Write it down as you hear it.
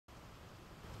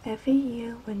Every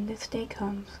year when this day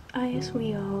comes, I, as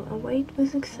we all, await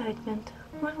with excitement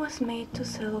what was made to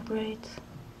celebrate.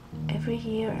 Every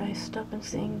year I stop and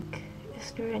think, is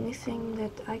there anything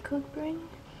that I could bring?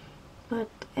 But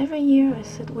every year I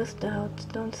sit with doubt,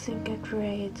 don't think I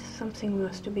create something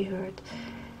worth to be heard.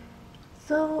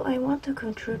 So I want to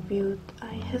contribute,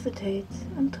 I hesitate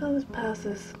until it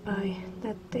passes by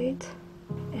that date.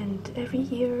 And every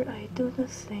year I do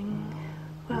this thing,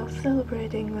 while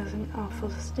celebrating with an awful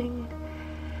sting.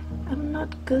 I'm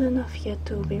not good enough yet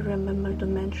to be remembered or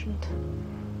mentioned,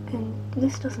 and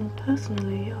this doesn't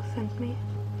personally offend me,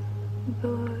 but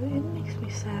it makes me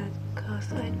sad,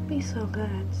 cause I'd be so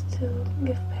glad to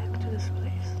give back to this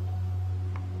place.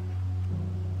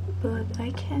 But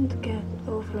I can't get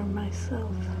over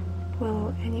myself.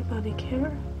 Will anybody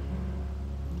care?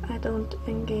 I don't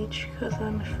engage cause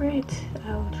I'm afraid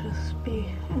I'll just be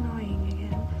annoying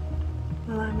again.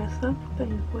 Will I mess up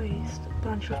and waste a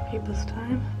bunch of people's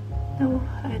time? No,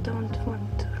 I don't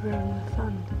want to ruin the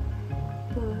fun,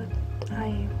 but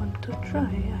I want to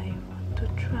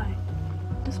try.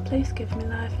 This place gives me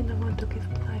life and I want to give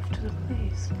life to the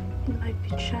place. It might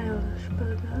be childish, but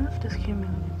I love this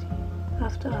community.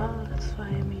 After all, that's why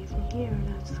I'm even here,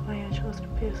 that's why I chose to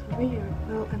persevere.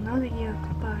 Will another year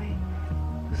go by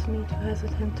with me too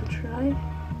hesitant to try?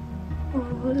 Or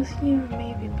will this year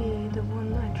maybe be the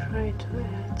one I try to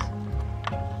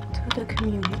add to the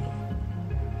community?